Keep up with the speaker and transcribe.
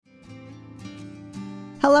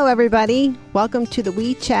Hello, everybody. Welcome to the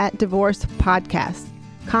We Chat Divorce podcast.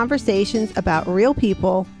 Conversations about real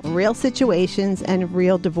people, real situations, and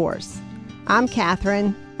real divorce. I'm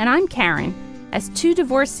Catherine. And I'm Karen. As two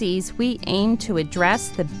divorcees, we aim to address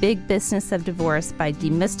the big business of divorce by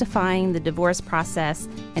demystifying the divorce process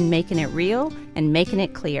and making it real and making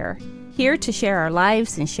it clear. Here to share our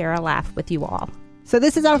lives and share a laugh with you all. So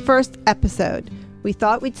this is our first episode. We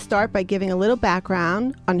thought we'd start by giving a little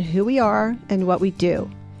background on who we are and what we do.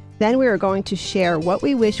 Then we are going to share what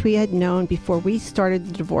we wish we had known before we started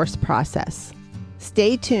the divorce process.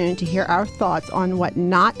 Stay tuned to hear our thoughts on what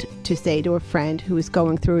not to say to a friend who is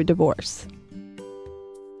going through a divorce.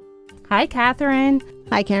 Hi, Catherine.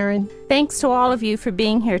 Hi, Karen. Thanks to all of you for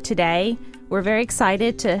being here today. We're very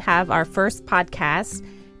excited to have our first podcast.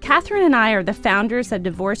 Catherine and I are the founders of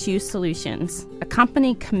Divorce Youth Solutions, a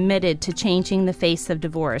company committed to changing the face of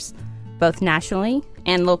divorce, both nationally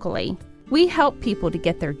and locally. We help people to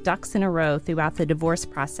get their ducks in a row throughout the divorce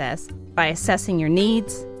process by assessing your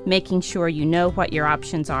needs, making sure you know what your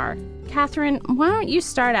options are. Catherine, why don't you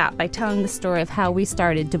start out by telling the story of how we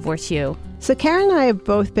started Divorce You? So Karen and I have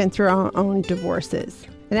both been through our own divorces.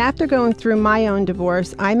 And after going through my own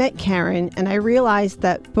divorce, I met Karen and I realized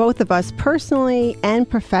that both of us personally and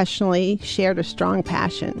professionally shared a strong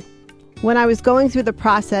passion. When I was going through the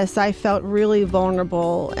process, I felt really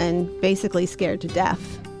vulnerable and basically scared to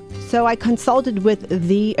death. So I consulted with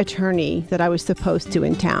the attorney that I was supposed to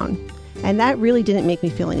in town, and that really didn't make me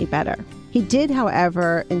feel any better. He did,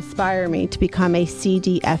 however, inspire me to become a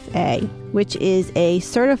CDFA, which is a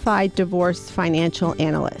Certified Divorce Financial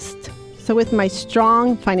Analyst. So with my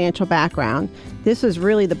strong financial background, this was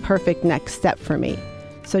really the perfect next step for me.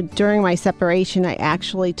 So during my separation, I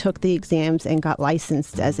actually took the exams and got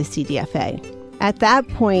licensed as a CDFA. At that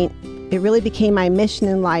point, it really became my mission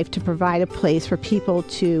in life to provide a place for people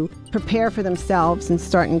to prepare for themselves and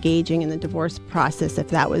start engaging in the divorce process if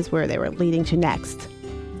that was where they were leading to next.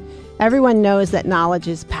 Everyone knows that knowledge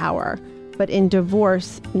is power, but in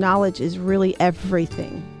divorce, knowledge is really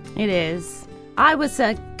everything. It is. I was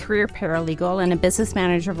a career paralegal and a business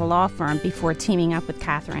manager of a law firm before teaming up with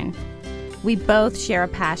Catherine. We both share a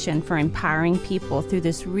passion for empowering people through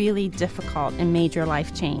this really difficult and major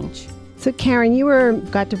life change. So Karen,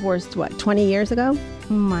 got divorced, 20 years ago?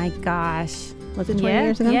 Oh my gosh. Was it 20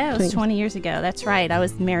 years ago? Yeah, it was 20 years ago. That's right. I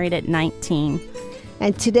was married at 19.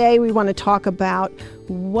 And today we want to talk about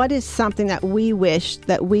what is something that we wish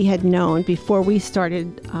that we had known before we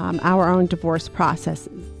started our own divorce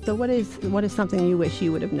processes. So what is something you wish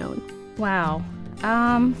you would have known? Wow.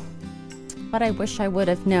 What I wish I would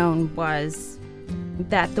have known was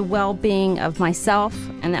that the well-being of myself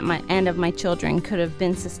and of my children could have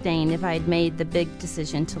been sustained if I had made the big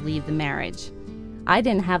decision to leave the marriage. I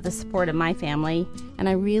didn't have the support of my family, and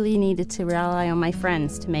I really needed to rely on my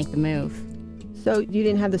friends to make the move. So you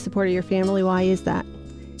didn't have the support of your family. Why is that?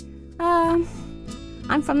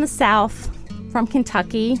 I'm from the South, from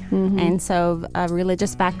Kentucky, and so a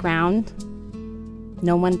religious background.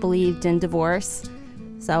 No one believed in divorce,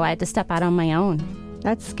 so I had to step out on my own.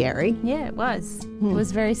 That's scary. Yeah, it was. It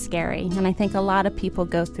was very scary, and I think a lot of people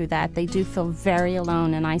go through that. They do feel very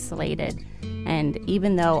alone and isolated. And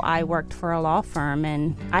even though I worked for a law firm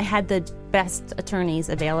and I had the best attorneys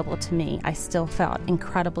available to me, I still felt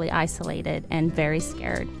incredibly isolated and very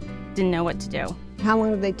scared. Didn't know what to do. How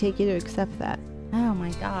long did they take you to accept that? Oh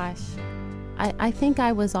my gosh. I think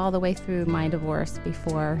I was all the way through my divorce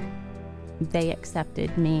before they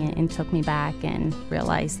accepted me and took me back and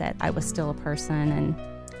realized that I was still a person and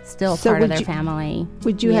still part of their family.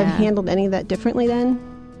 Would you have handled any of that differently then?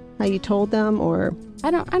 How you told them, or?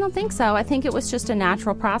 I don't think so. I think it was just a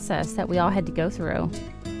natural process that we all had to go through.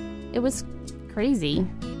 It was crazy.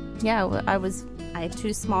 Yeah, I had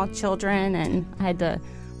two small children and I had to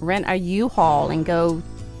rent a U-Haul and go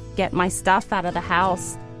get my stuff out of the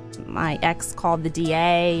house. My ex called the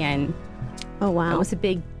DA and oh wow, it was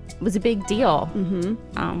a big deal.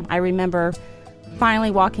 I remember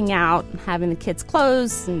finally walking out, having the kids'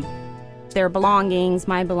 clothes and their belongings,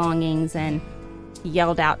 my belongings, and he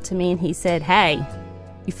yelled out to me and he said, "Hey,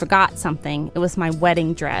 you forgot something." It was my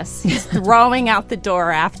wedding dress. He's throwing out the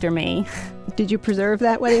door after me. Did you preserve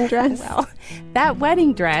that wedding dress? Well, that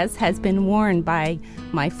wedding dress has been worn by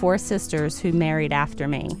my 4 sisters who married after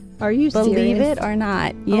me. Are you serious? Believe it or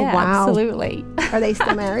not. Yeah, oh, wow. Absolutely. Are they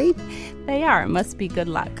still married? They are. It must be good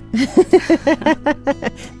luck.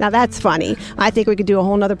 Now that's funny. I think we could do a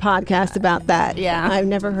whole nother podcast about that. Yeah. I've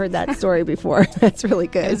never heard that story before. That's really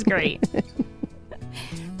good. It was great.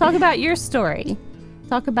 Talk about your story.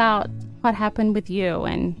 Talk about what happened with you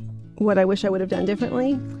and what I wish I would have done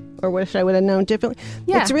differently. or wish I would have known differently.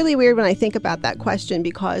 Yeah. It's really weird when I think about that question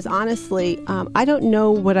because honestly, I don't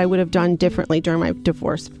know what I would have done differently during my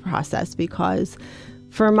divorce process because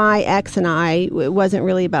for my ex and I, it wasn't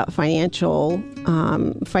really about financial,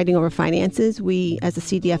 fighting over finances. We, as a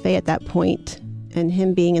CDFA at that point, and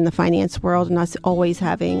him being in the finance world and us always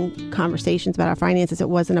having conversations about our finances, it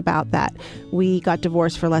wasn't about that. We got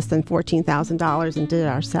divorced for less than $14,000 and did it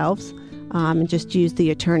ourselves. And just used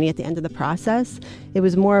the attorney at the end of the process. It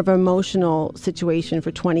was more of an emotional situation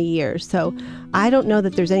for 20 years. So I don't know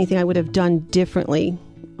that there's anything I would have done differently,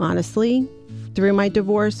 honestly. Through my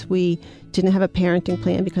divorce, we didn't have a parenting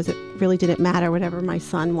plan because it really didn't matter. Whatever my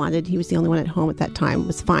son wanted, he was the only one at home at that time,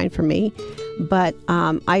 was fine for me. But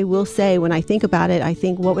I will say, when I think about it, I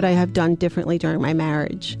think, what would I have done differently during my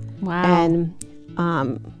marriage? Wow.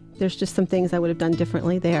 And there's just some things I would have done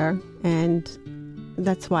differently there. And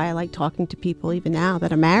that's why I like talking to people even now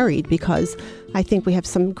that are married, because I think we have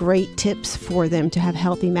some great tips for them to have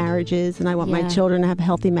healthy marriages. And I want my children to have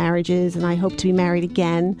healthy marriages. And I hope to be married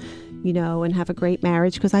again, and have a great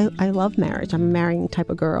marriage because I love marriage. I'm a marrying type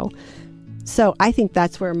of girl. So I think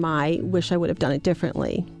that's where my wish I would have done it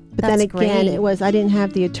differently. But then again, it was, I didn't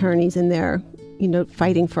have the attorneys in there,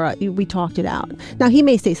 fighting for us. We talked it out. Now, he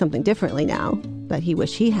may say something differently now, that he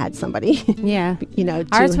wished he had somebody. Yeah.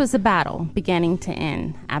 Ours was a battle beginning to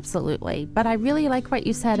end. Absolutely. But I really like what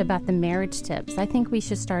you said about the marriage tips. I think we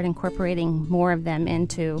should start incorporating more of them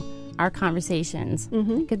into our conversations.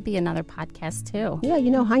 It could be another podcast too.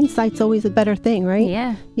 Yeah, hindsight's always a better thing, right?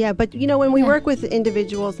 Yeah. Yeah, but when we work with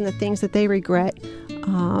individuals and the things that they regret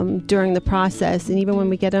during the process, and even when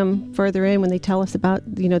we get them further in, when they tell us about,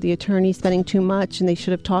 the attorney spending too much and they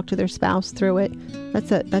should have talked to their spouse through it,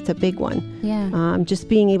 that's a big one. Yeah. Just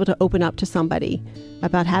being able to open up to somebody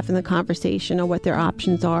about having the conversation or what their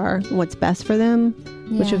options are and what's best for them.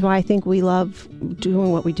 Which is why I think we love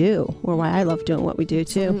doing what we do, or why I love doing what we do,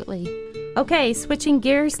 too. Absolutely. Okay, switching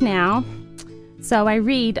gears now. So I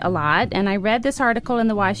read a lot, and I read this article in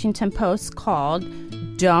the Washington Post called,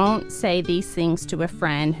 "Don't Say These Things to a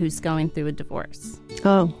Friend Who's Going Through a Divorce."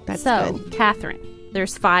 Oh, that's good. So, Catherine,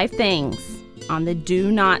 there's 5 things on the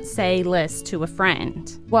do not say list to a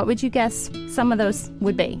friend. What would you guess some of those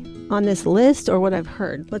would be? On this list, or what I've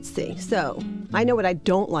heard? Let's see. So I know what I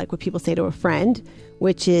don't like what people say to a friend,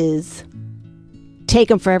 which is take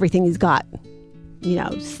him for everything he's got.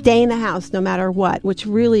 Stay in the house no matter what, which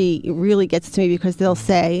really, really gets to me because they'll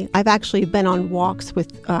say, I've actually been on walks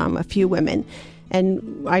with a few women.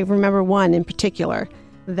 And I remember one in particular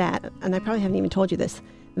that, and I probably haven't even told you this,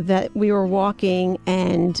 that we were walking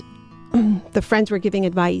and the friends were giving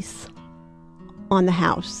advice on the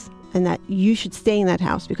house. And that you should stay in that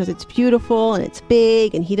house because it's beautiful and it's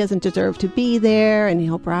big and he doesn't deserve to be there and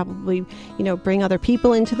he'll probably, bring other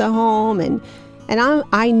people into the home. And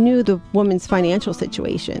I knew the woman's financial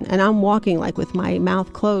situation, and I'm walking like with my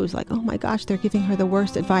mouth closed, like, oh my gosh, they're giving her the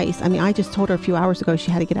worst advice. I mean, I just told her a few hours ago she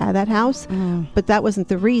had to get out of that house, but that wasn't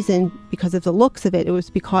the reason because of the looks of it. It was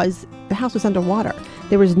because the house was underwater.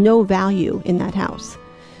 There was no value in that house.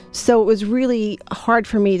 So it was really hard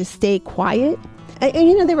for me to stay quiet.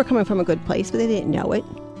 And they were coming from a good place, but they didn't know it.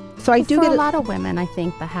 So I do for get a lot of women, I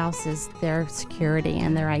think the house is their security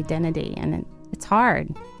and their identity, and it's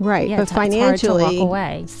hard. Right, yeah, but financially it's hard to walk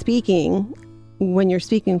away. Speaking, when you're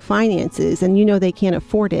speaking finances and they can't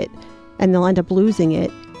afford it and they'll end up losing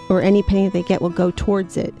it, or any penny they get will go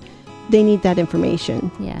towards it, they need that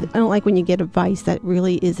information. Yeah. I don't like when you get advice that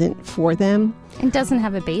really isn't for them. And doesn't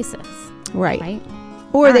have a basis. Right.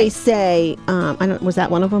 Or they say, was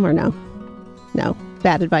that one of them or no? No.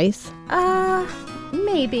 Bad advice?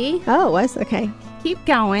 Maybe. Oh, it was? Okay. Keep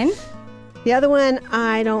going. The other one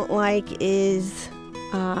I don't like is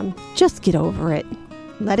just get over it.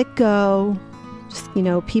 Let it go. Just,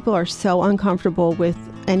 people are so uncomfortable with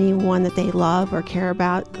anyone that they love or care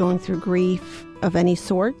about going through grief of any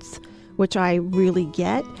sorts, which I really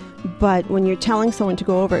get. But when you're telling someone to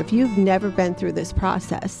go over, if you've never been through this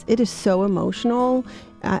process, it is so emotional.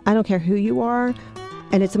 I don't care who you are.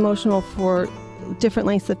 And it's emotional for different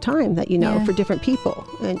lengths of time that, for different people,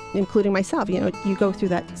 and including myself. You go through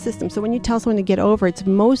that system. So when you tell someone to get over, it's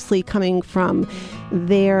mostly coming from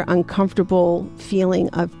their uncomfortable feeling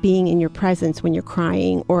of being in your presence when you're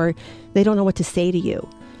crying, or they don't know what to say to you.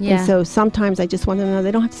 Yeah. And so sometimes I just want to know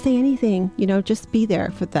they don't have to say anything, just be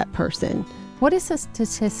there for that person. What is a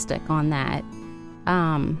statistic on that?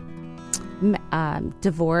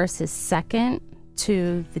 Divorce is second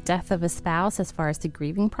to the death of a spouse as far as the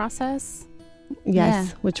grieving process?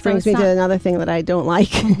 Yes, which brings me to another thing that I don't like.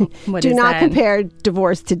 Do not compare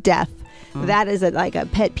divorce to death. That is like a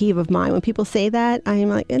pet peeve of mine. When people say that, I'm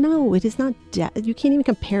like, no, it is not death. You can't even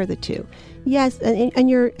compare the two. Yes, and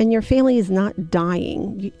your family is not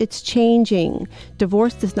dying. It's changing.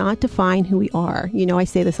 Divorce does not define who we are. I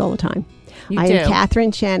say this all the time. I am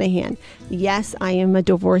Catherine Shanahan. Yes, I am a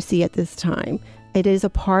divorcee at this time. It is a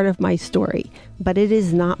part of my story, but it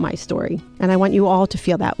is not my story. And I want you all to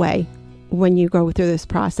feel that way when you go through this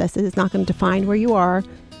process. It is not going to define where you are,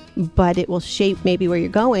 but it will shape maybe where you're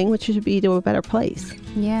going, which should be to a better place.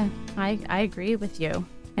 Yeah, I agree with you.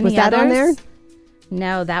 Was that on there?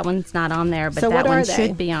 No, that one's not on there, but so that one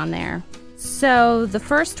should be on there. So the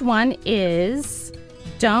first one is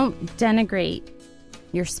don't denigrate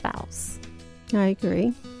your spouse. I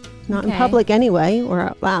agree. Not in public anyway, or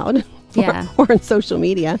out loud. Yeah. or on social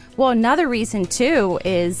media. Well, another reason too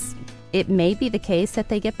is it may be the case that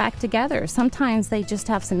they get back together. Sometimes they just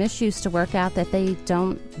have some issues to work out that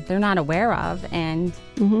they're not aware of. And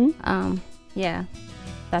yeah,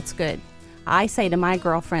 that's good. I say to my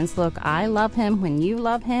girlfriends, look, I love him when you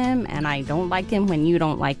love him, and I don't like him when you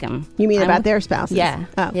don't like him. You mean about their spouses? Yeah.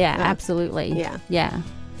 Absolutely. Yeah.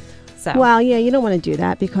 So. Well, yeah, you don't want to do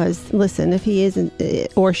that because, listen, if he isn't,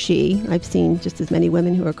 or she, I've seen just as many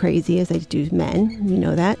women who are crazy as I do men. You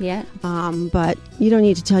know that. Yeah. But you don't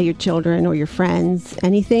need to tell your children or your friends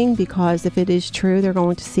anything because if it is true, they're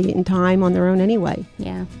going to see it in time on their own anyway.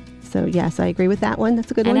 Yeah. So, yes, I agree with that one. That's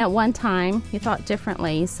a good one. And at one time, you thought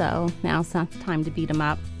differently, so now it's not time to beat them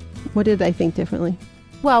up. What did I think differently?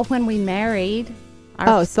 Well, when we married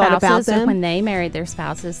our spouses, about them? Or when they married their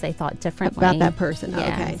spouses, they thought differently. About that person.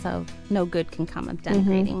 Yeah, okay. So no good can come of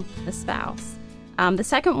denigrating the spouse. The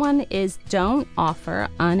second one is don't offer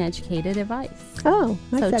uneducated advice. Oh,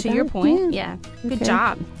 so to your point, yeah. Good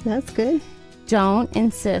job. That's good. Don't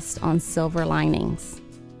insist on silver linings.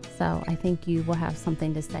 So I think you will have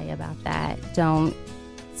something to say about that. Don't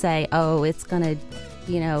say, oh, it's going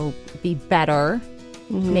to, be better.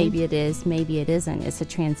 Mm-hmm. Maybe it is, maybe it isn't. It's a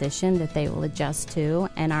transition that they will adjust to.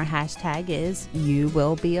 And our hashtag is, you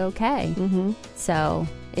will be okay. Mm-hmm. So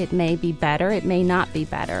it may be better, it may not be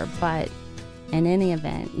better, but in any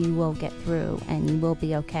event, you will get through and you will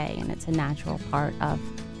be okay. And it's a natural part of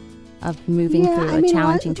moving through a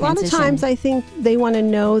challenging transition. A lot of times I think they want to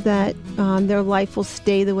know that their life will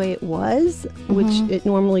stay the way it was, which it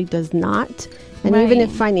normally does not. And even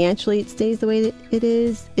if financially it stays the way that it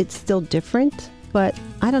is, it's still different. But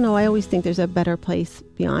I don't know. I always think there's a better place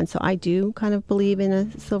beyond. So I do kind of believe in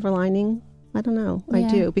a silver lining. I don't know. Yeah.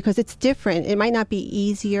 I do. Because it's different. It might not be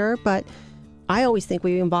easier, but I always think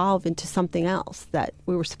we evolve into something else that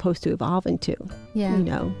we were supposed to evolve into.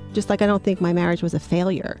 Yeah. Just like I don't think my marriage was a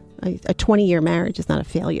failure. A 20-year marriage is not a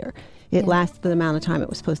failure. It lasted the amount of time it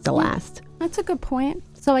was supposed to last. That's a good point.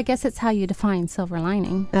 So I guess it's how you define silver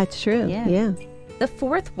lining. That's true. Yeah. The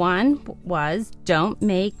fourth one was don't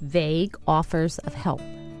make vague offers of help.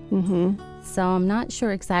 Mm-hmm. So I'm not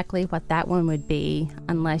sure exactly what that one would be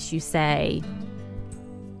unless you say,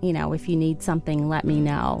 if you need something, let me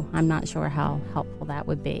know. I'm not sure how helpful that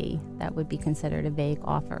would be. That would be considered a vague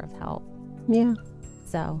offer of help. Yeah.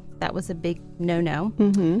 So that was a big no-no.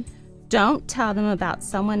 Mm-hmm. Don't tell them about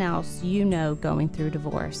someone else going through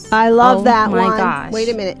divorce. I love that one. Oh my gosh. Wait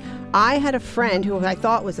a minute. I had a friend who I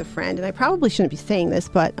thought was a friend, and I probably shouldn't be saying this,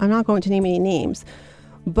 but I'm not going to name any names.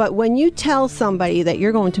 But when you tell somebody that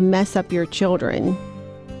you're going to mess up your children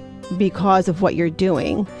because of what you're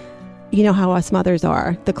doing, you know how us mothers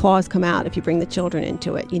are. The claws come out if you bring the children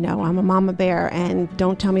into it. I'm a mama bear, and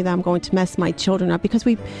don't tell me that I'm going to mess my children up. Because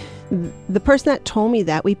the person that told me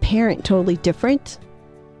that, we parent totally different.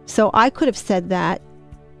 So I could have said that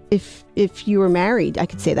if you were married, I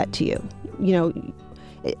could say that to you.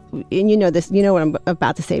 And this, what I'm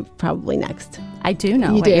about to say probably next. I do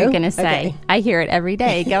know what you're going to say. Okay. I hear it every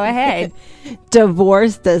day. Go ahead.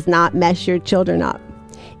 Divorce does not mess your children up.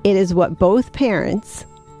 It is what both parents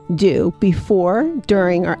do before,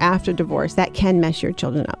 during, or after divorce that can mess your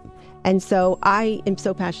children up. And so I am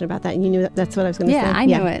so passionate about that. And you knew that's what I was going to say. Yeah, I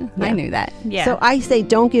knew it. Yeah. I knew that. Yeah. So I say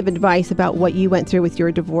don't give advice about what you went through with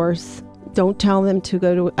your divorce. Don't tell them to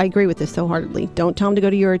go to, I agree with this so heartedly. Don't tell them to go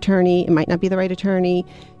to your attorney. It might not be the right attorney.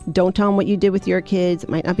 Don't tell them what you did with your kids. It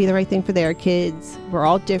might not be the right thing for their kids. We're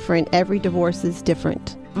all different. Every divorce is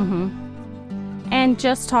different. Mm-hmm. And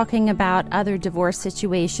just talking about other divorce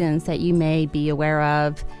situations that you may be aware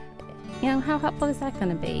of, how helpful is that going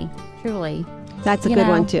to be? Truly. That's a good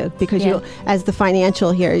one, too, because you'll, as the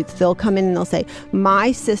financial here, they'll come in and they'll say,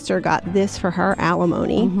 my sister got this for her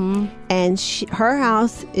alimony, and her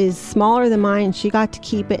house is smaller than mine. She got to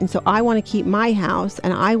keep it, and so I want to keep my house,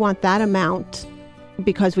 and I want that amount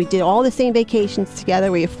because we did all the same vacations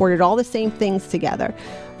together. We afforded all the same things together.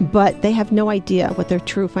 But they have no idea what their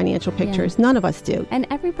true financial picture is. None of us do. And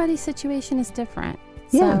everybody's situation is different.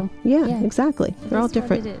 Yeah, exactly. They're all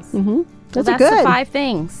different. It is. Mm-hmm. That's good. The 5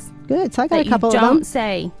 things. Good. So I got that a couple you of them. don't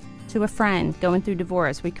say to a friend going through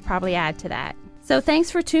divorce. We could probably add to that. So thanks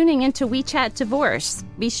for tuning into We Chat Divorce.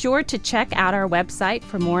 Be sure to check out our website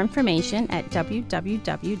for more information at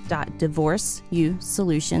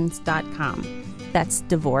www.divorceusolutions.com. That's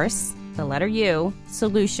divorce, the letter U,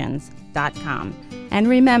 solutions.com. And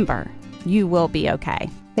remember, you will be okay.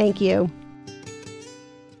 Thank you.